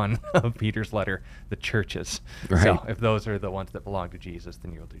verse 1 of Peter's letter, the churches. Right. So if those are the ones that belong to Jesus,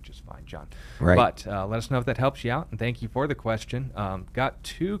 then you'll do just fine, John. Right. But let us know if that helps you out, and thank you for the question. Got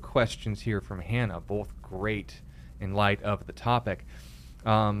 2 questions here from Hannah, both great in light of the topic.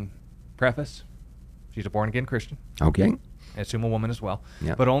 Preface, she's a born-again Christian. Okay. I assume a woman as well,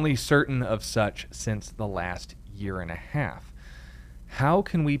 Yeah. but only certain of such since the last year and a half. How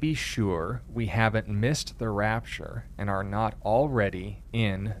can we be sure we haven't missed the rapture and are not already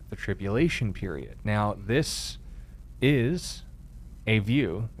in the tribulation period? Now, this is a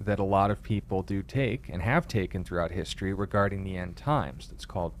view that a lot of people do take and have taken throughout history regarding the end times. It's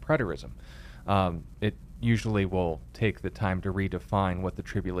called Preterism. It usually will take the time to redefine what the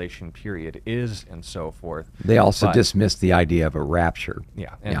tribulation period is and so forth. They also But- dismiss the idea of a rapture.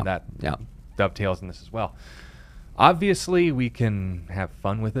 Yeah, and that Yeah. dovetails in this as well. Obviously, we can have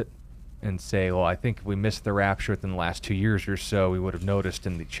fun with it and say, well, I think if we missed the rapture within the last 2 years or so, we would have noticed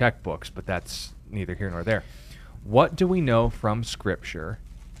in the checkbooks, but that's neither here nor there. What do we know from Scripture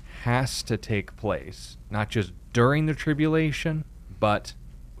has to take place, not just during the tribulation, but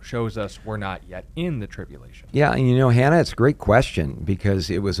shows us we're not yet in the tribulation? Yeah, and Hannah, it's a great question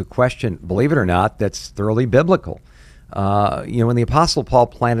because it was a question, believe it or not, that's thoroughly biblical. When the Apostle Paul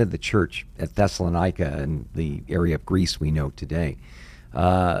planted the church at Thessalonica in the area of Greece we know today,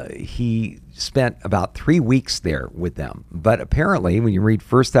 he spent about 3 weeks there with them. But apparently, when you read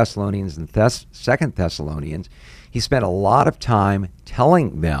 1 Thessalonians and 2 Thessalonians, he spent a lot of time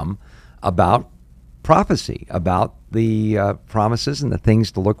telling them about prophecy, about the promises and the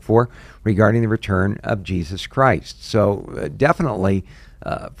things to look for regarding the return of Jesus Christ. So definitely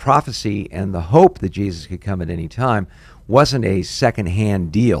prophecy and the hope that Jesus could come at any time wasn't a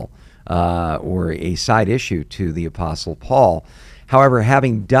second-hand deal or a side issue to the Apostle Paul. However,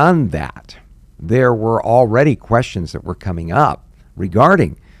 having done that, there were already questions that were coming up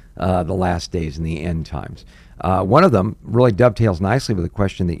regarding the last days and the end times. One of them really dovetails nicely with the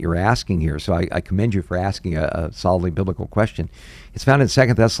question that you're asking here, so I commend you for asking a solidly biblical question. It's found in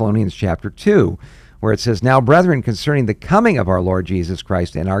 2 Thessalonians chapter 2, where it says, "Now, brethren, concerning the coming of our Lord Jesus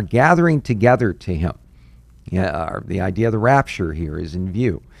Christ and our gathering together to him," the idea of the rapture here is in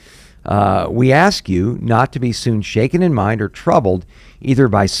view. "We ask you not to be soon shaken in mind or troubled, either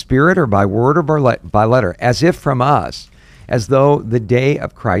by spirit or by word or by letter, as if from us, as though the day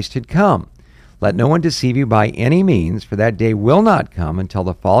of Christ had come. Let no one deceive you by any means, for that day will not come until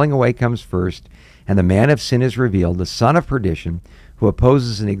the falling away comes first, and the man of sin is revealed, the son of perdition, who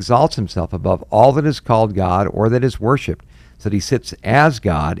opposes and exalts himself above all that is called God or that is worshipped, so that he sits as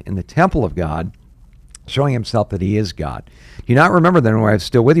God in the temple of God, showing himself that he is God. Do you not remember then when I was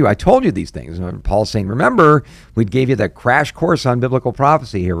still with you? I told you these things." And Paul's saying, remember, we gave you the crash course on biblical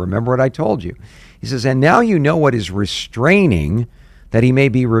prophecy here. Remember what I told you. He says, "And now you know what is restraining, that he may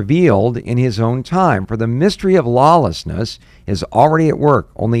be revealed in his own time. For the mystery of lawlessness is already at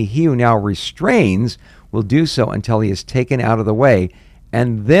work. Only he who now restrains will do so until he is taken out of the way.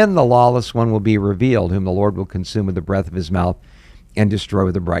 And then the lawless one will be revealed, whom the Lord will consume with the breath of his mouth and destroy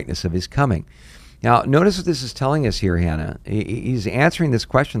with the brightness of his coming." Now, notice what this is telling us here, Hannah. He's answering this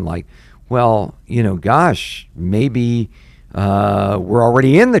question like, well, gosh, maybe we're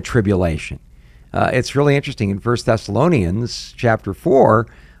already in the tribulation. It's really interesting. In 1 Thessalonians chapter 4,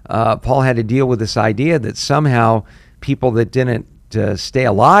 Paul had to deal with this idea that somehow people that didn't stay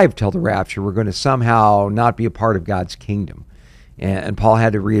alive till the rapture were going to somehow not be a part of God's kingdom. And Paul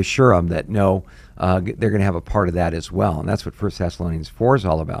had to reassure them that no, they're going to have a part of that as well. And that's what 1 Thessalonians 4 is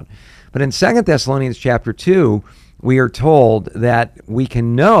all about. But in 2 Thessalonians chapter 2, we are told that we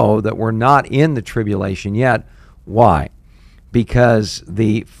can know that we're not in the tribulation yet. Why? Because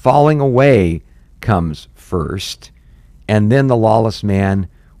the falling away comes first, and then the lawless man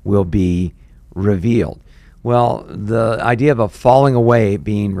will be revealed. Well, the idea of a falling away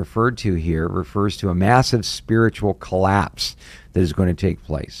being referred to here refers to a massive spiritual collapse that is going to take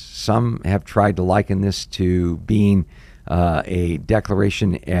place. Some have tried to liken this to being a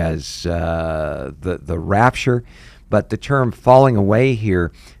declaration as the rapture, but the term falling away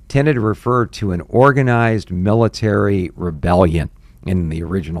here tended to refer to an organized military rebellion in the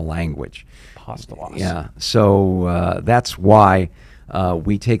original language. Apostolos. Yeah, so that's why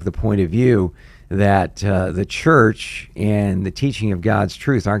we take the point of view that the church and the teaching of God's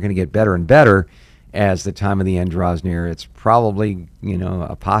truth aren't going to get better and better as the time of the end draws near. It's probably,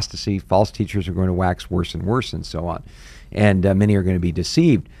 apostasy, false teachers are going to wax worse and worse, and so on. And many are going to be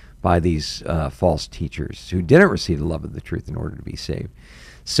deceived by these false teachers who didn't receive the love of the truth in order to be saved.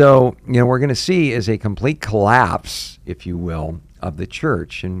 So, we're going to see is a complete collapse, if you will, of the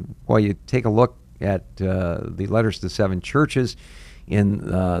church. And while you take a look at the letters to the 7 churches in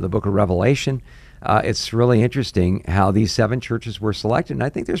the book of Revelation, it's really interesting how these 7 churches were selected. And I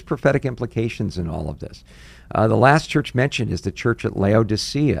think there's prophetic implications in all of this. The last church mentioned is the church at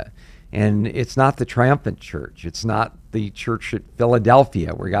Laodicea. And it's not the triumphant church. It's not the church at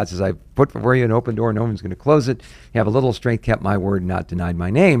Philadelphia, where God says, I put before you an open door, no one's going to close it. You have a little strength, kept my word, not denied my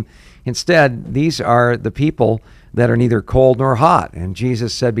name. Instead, these are the people that are neither cold nor hot. And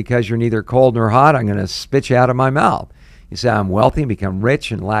Jesus said, because you're neither cold nor hot, I'm going to spit you out of my mouth. You say, I'm wealthy and become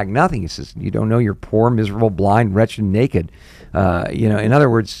rich and lack nothing. He says, you don't know you're poor, miserable, blind, wretched, and naked. In other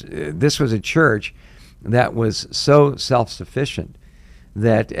words, this was a church that was so self-sufficient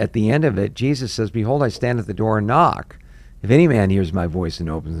that at the end of it, Jesus says, behold, I stand at the door and knock. If any man hears my voice and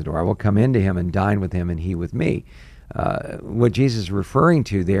opens the door, I will come into him and dine with him and he with me. What Jesus is referring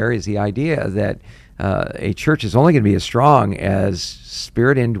to there is the idea that a church is only going to be as strong as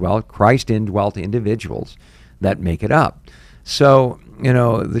Spirit indwelt, Christ indwelt individuals that make it up. So,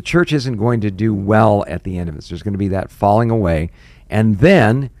 the church isn't going to do well at the end of this. There's going to be that falling away. And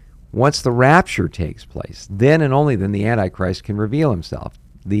then, once the rapture takes place, then and only then the Antichrist can reveal himself.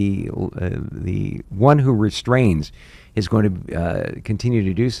 The one who restrains is going to continue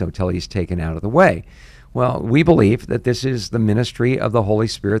to do so until he's taken out of the way. Well, we believe that this is the ministry of the Holy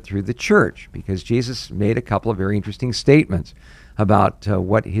Spirit through the church, because Jesus made a couple of very interesting statements about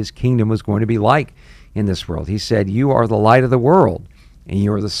what his kingdom was going to be like in this world. He said, you are the light of the world, and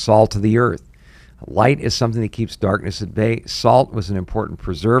you are the salt of the earth. Light is something that keeps darkness at bay. Salt was an important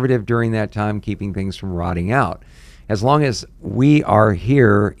preservative during that time, keeping things from rotting out. As long as we are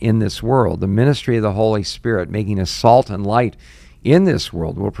here in this world, the ministry of the Holy Spirit, making us salt and light in this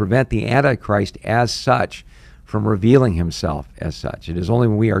world, will prevent the Antichrist as such from revealing himself as such. It is only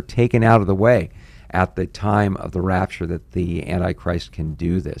when we are taken out of the way at the time of the rapture that the Antichrist can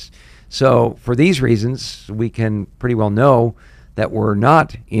do this. So for these reasons, we can pretty well know that we're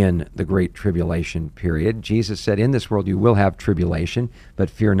not in the Great Tribulation period. Jesus said, in this world you will have tribulation, but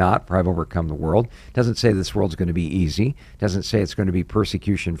fear not, for I've overcome the world. Doesn't say this world's going to be easy. Doesn't say it's going to be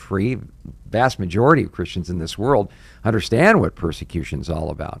persecution-free. Vast majority of Christians in this world understand what persecution's all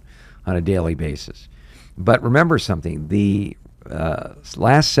about on a daily basis. But remember something, the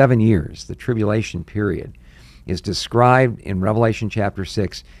last 7 years, the tribulation period, is described in Revelation chapter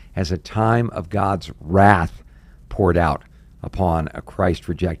 6 as a time of God's wrath poured out upon a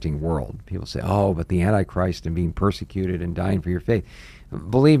Christ-rejecting world. People say, oh, but the Antichrist and being persecuted and dying for your faith.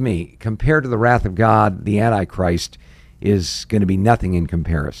 Believe me, compared to the wrath of God, the Antichrist is going to be nothing in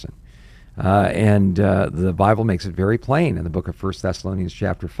comparison. And the Bible makes it very plain in the book of 1 Thessalonians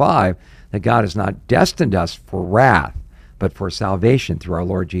chapter 5 that God has not destined us for wrath, but for salvation through our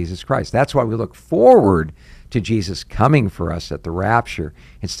Lord Jesus Christ. That's why we look forward to Jesus coming for us at the rapture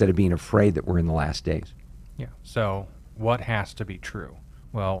instead of being afraid that we're in the last days. Yeah, so what has to be true?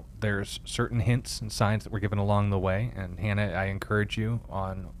 Well, there's certain hints and signs that were given along the way, and Hannah, I encourage you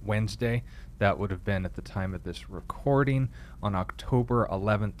on Wednesday, that would have been at the time of this recording, on October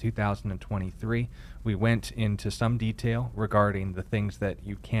 11th, 2023, we went into some detail regarding the things that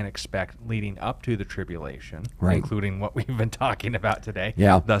you can expect leading up to the tribulation, right, including what we've been talking about today,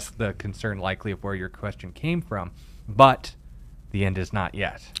 thus the concern likely of where your question came from, but the end is not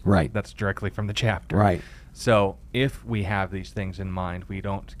yet. Right. That's directly from the chapter. Right. So if we have these things in mind, we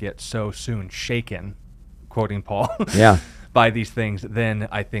don't get so soon shaken, quoting Paul, by these things, then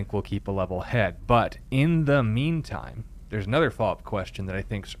I think we'll keep a level head. But in the meantime, there's another follow-up question that I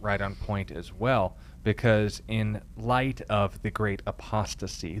think's right on point as well, because in light of the great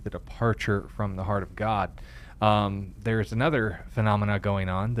apostasy, the departure from the heart of God, there's another phenomena going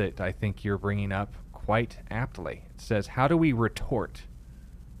on that I think you're bringing up quite aptly. It says, how do we retort,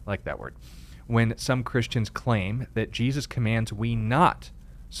 like that word, when some Christians claim that Jesus commands we not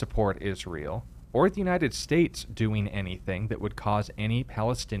support Israel or the United States doing anything that would cause any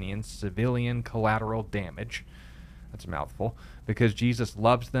Palestinian civilian collateral damage, that's a mouthful, because Jesus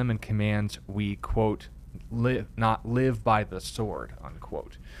loves them and commands we, quote, not live by the sword,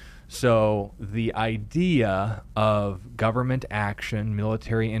 unquote. So the idea of government action,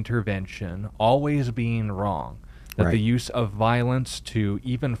 military intervention, always being wrong, that Right. the use of violence to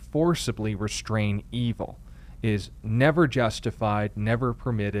even forcibly restrain evil is never justified, never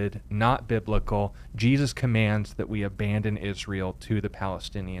permitted, not biblical. Jesus commands that we abandon Israel to the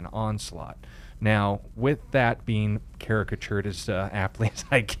Palestinian onslaught. Now, with that being caricatured as aptly as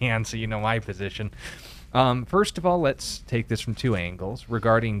I can, so you know my position, first of all, let's take this from two angles.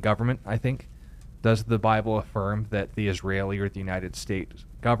 Regarding government, I think, does the Bible affirm that the Israeli or the United States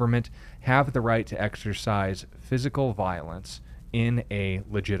government have the right to exercise physical violence in a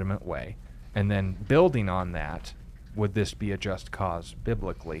legitimate way? And then building on that, would this be a just cause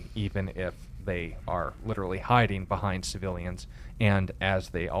biblically, even if they are literally hiding behind civilians and, as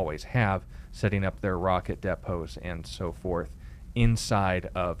they always have, setting up their rocket depots and so forth inside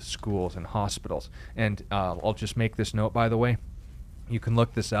of schools and hospitals? And I'll just make this note, by the way. You can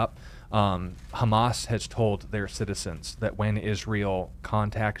look this up. Hamas has told their citizens that when Israel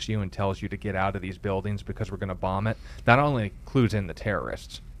contacts you and tells you to get out of these buildings because we're going to bomb it, that only clues in the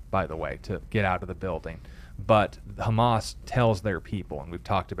terrorists, by the way, to get out of the building. But Hamas tells their people, and we've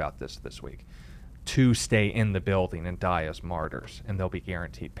talked about this week, to stay in the building and die as martyrs, and they'll be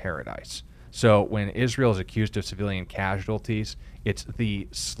guaranteed paradise. So when Israel is accused of civilian casualties, it's the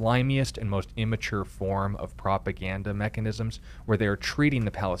slimiest and most immature form of propaganda mechanisms where they're treating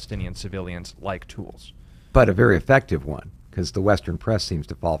the Palestinian civilians like tools. But a very effective one, because the Western press seems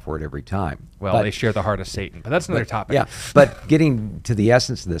to fall for it every time. Well, they share the heart of Satan, but that's another topic. Yeah, but getting to the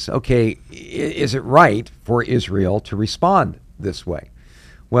essence of this, okay, is it right for Israel to respond this way?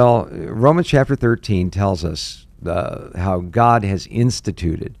 Well, Romans chapter 13 tells us how God has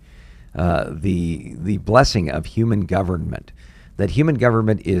instituted the blessing of human government, that human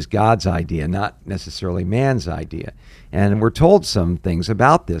government is God's idea, not necessarily man's idea. And we're told some things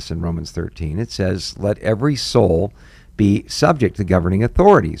about this in Romans 13. It says, let every soul be subject to governing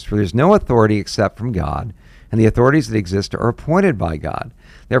authorities, for there's no authority except from God, and the authorities that exist are appointed by God.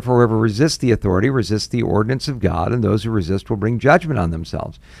 Therefore, whoever resists the authority resists the ordinance of God, and those who resist will bring judgment on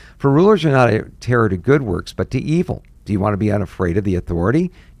themselves. For rulers are not a terror to good works, but to evil. Do you want to be unafraid of the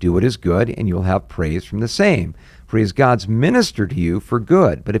authority? Do what is good, and you'll have praise from the same. For he is God's minister to you for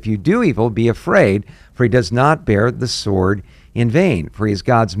good. But if you do evil, be afraid, for he does not bear the sword in vain. For he is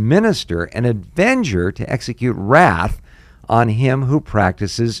God's minister, an avenger to execute wrath on him who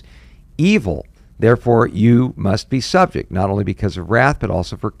practices evil. Therefore, you must be subject, not only because of wrath, but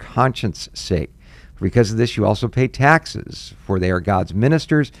also for conscience sake. For because of this, you also pay taxes, for they are God's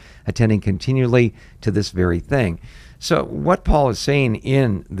ministers, attending continually to this very thing. So what Paul is saying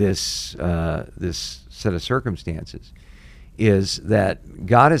in this set of circumstances is that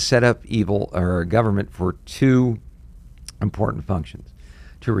God has set up evil or government for two important functions: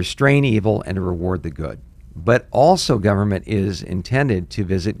 to restrain evil and to reward the good. But also government is intended to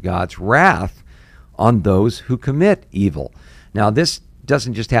visit God's wrath on those who commit evil. Now, this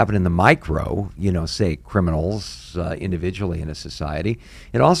doesn't just happen in the micro, say criminals individually in a society.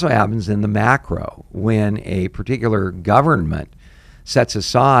 It also happens in the macro, when a particular government sets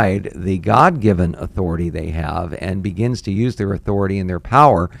aside the God-given authority they have and begins to use their authority and their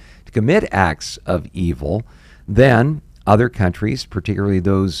power to commit acts of evil. Then other countries, particularly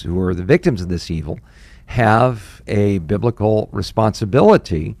those who are the victims of this evil, have a biblical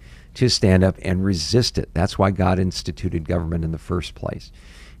responsibility to stand up and resist it. That's why God instituted government in the first place.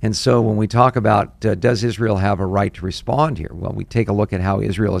 And so when we talk about does Israel have a right to respond here? Well, we take a look at how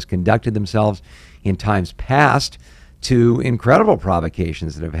Israel has conducted themselves in times past to incredible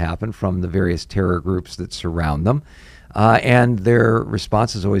provocations that have happened from the various terror groups that surround them. And their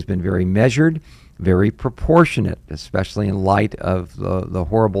response has always been very measured, very proportionate, especially in light of the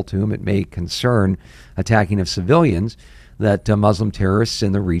horrible, to whom it may concern, attacking of civilians that Muslim terrorists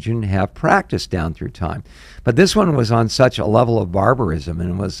in the region have practiced down through time. But this one was on such a level of barbarism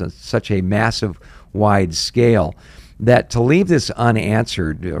and was such a massive, wide scale that to leave this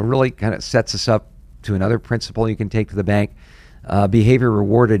unanswered really kind of sets us up to another principle you can take to the bank. Behavior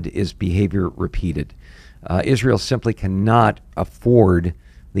rewarded is behavior repeated. Israel simply cannot afford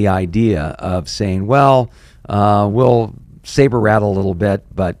the idea of saying, well, we'll saber rattle a little bit,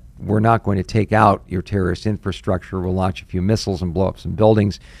 but we're not going to take out your terrorist infrastructure. We'll launch a few missiles and blow up some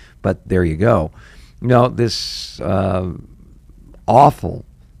buildings, but there you go. No, this awful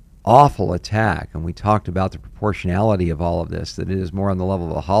attack, and we talked about the proportionality of all of this, that it is more on the level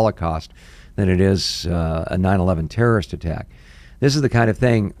of the Holocaust than it is a 9/11 terrorist attack. This is the kind of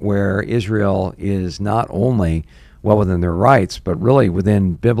thing where Israel is not only well within their rights, but really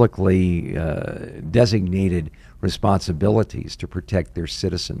within biblically designated responsibilities to protect their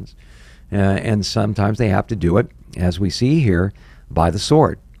citizens. And sometimes they have to do it, as we see here, by the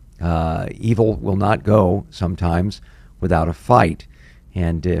sword. Evil will not go sometimes without a fight.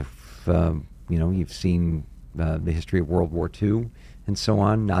 And if you've seen the history of World War II and so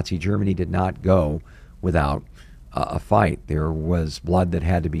on, Nazi Germany did not go without a fight. There was blood that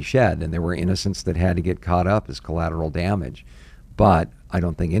had to be shed, and there were innocents that had to get caught up as collateral damage. But I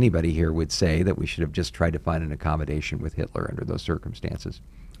don't think anybody here would say that we should have just tried to find an accommodation with Hitler under those circumstances.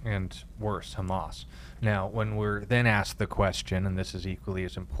 And worse, Hamas. Now, when we're then asked the question, and this is equally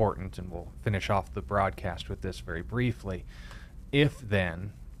as important, and we'll finish off the broadcast with this very briefly, if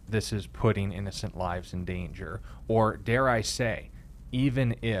then this is putting innocent lives in danger, or dare I say,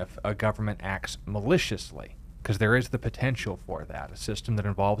 even if a government acts maliciously, because there is the potential for that. A system that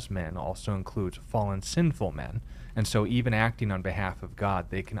involves men also includes fallen sinful men, and so even acting on behalf of God,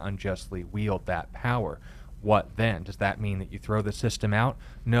 they can unjustly wield that power. What then? Does that mean that you throw the system out?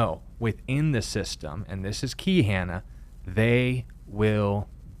 No. Within the system, and this is key, Hannah, they will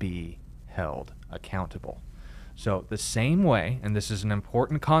be held accountable. So the same way, and this is an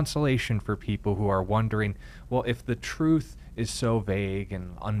important consolation for people who are wondering, well, if the truth is so vague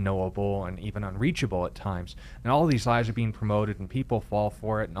and unknowable and even unreachable at times, and all these lies are being promoted and people fall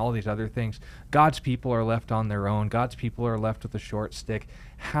for it and all these other things, God's people are left on their own, God's people are left with a short stick.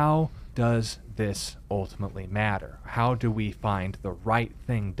 How does this ultimately matter? How do we find the right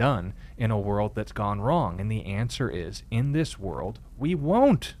thing done in a world that's gone wrong? And the answer is, in this world, we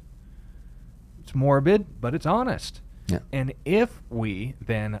won't. It's morbid, but it's honest. Yeah. And if we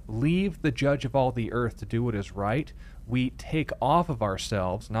then leave the judge of all the earth to do what is right, we take off of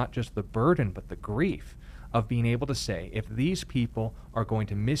ourselves not just the burden, but the grief of being able to say, if these people are going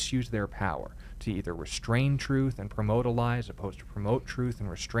to misuse their power to either restrain truth and promote a lie as opposed to promote truth and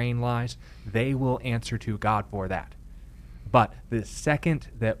restrain lies, they will answer to God for that. But the second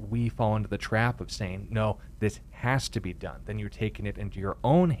that we fall into the trap of saying, no, this has to be done, then you're taking it into your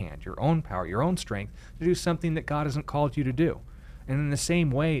own hand, your own power, your own strength to do something that God hasn't called you to do. And in the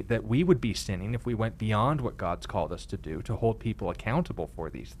same way that we would be sinning if we went beyond what God's called us to do, to hold people accountable for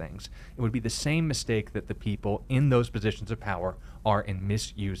these things, it would be the same mistake that the people in those positions of power are in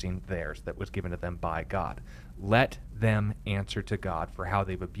misusing theirs that was given to them by God. Let them answer to God for how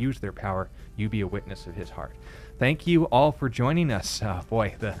they've abused their power. You be a witness of his heart. Thank you all for joining us.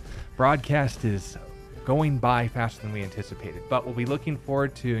 Boy, the broadcast is going by faster than we anticipated, but we'll be looking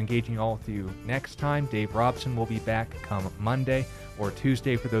forward to engaging all with you next time. Dave Robson will be back come Monday or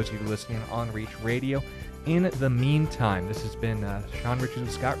Tuesday for those of you listening on Reach Radio. In the meantime, this has been Sean Richards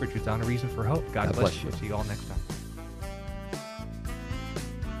and Scott Richards on A Reason for Hope. God bless you. We'll see you all next time.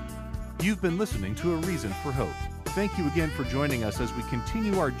 You've been listening to A Reason for Hope. Thank you again for joining us as we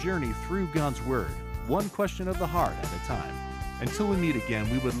continue our journey through God's Word, one question of the heart at a time. Until we meet again,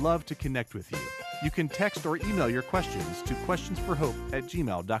 we would love to connect with you. You can text or email your questions to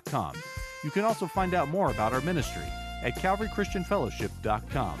questionsforhope@gmail.com. You can also find out more about our ministry at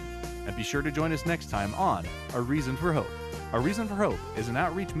calvarychristianfellowship.com. And be sure to join us next time on A Reason for Hope. A Reason for Hope is an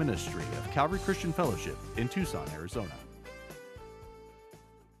outreach ministry of Calvary Christian Fellowship in Tucson, Arizona.